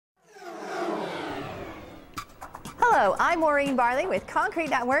Hello, I'm Maureen Barley with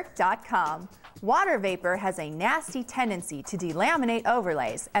ConcreteNetwork.com. Water vapor has a nasty tendency to delaminate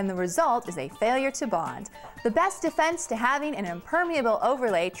overlays, and the result is a failure to bond. The best defense to having an impermeable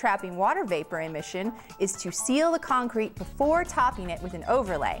overlay trapping water vapor emission is to seal the concrete before topping it with an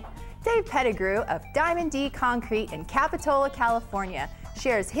overlay. Dave Pettigrew of Diamond D Concrete in Capitola, California,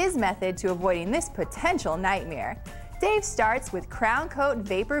 shares his method to avoiding this potential nightmare. Dave starts with Crown Coat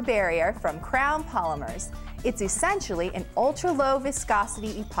Vapor Barrier from Crown Polymers. It's essentially an ultra-low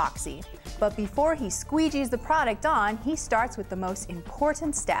viscosity epoxy. But before he squeegees the product on, he starts with the most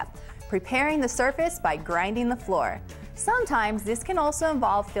important step, preparing the surface by grinding the floor. Sometimes this can also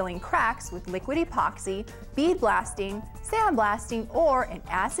involve filling cracks with liquid epoxy, bead blasting, sandblasting, or an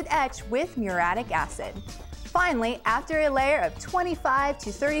acid etch with muriatic acid. Finally, after a layer of 25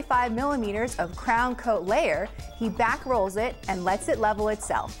 to 35 millimeters of Crown Coat layer, he back rolls it and lets it level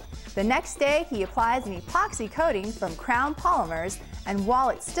itself. The next day, he applies an epoxy coating from Crown Polymers, and while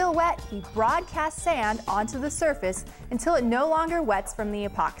it's still wet, he broadcasts sand onto the surface until it no longer wets from the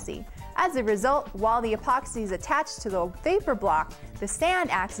epoxy. As a result, while the epoxy is attached to the vapor block, the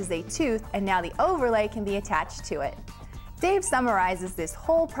sand acts as a tooth, and now the overlay can be attached to it. Dave summarizes this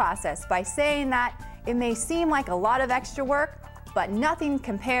whole process by saying that it may seem like a lot of extra work, but nothing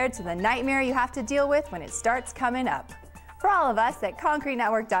compared to the nightmare you have to deal with when it starts coming up. For all of us at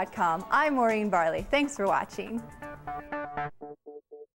ConcreteNetwork.com, I'm Maureen Barley. Thanks for watching.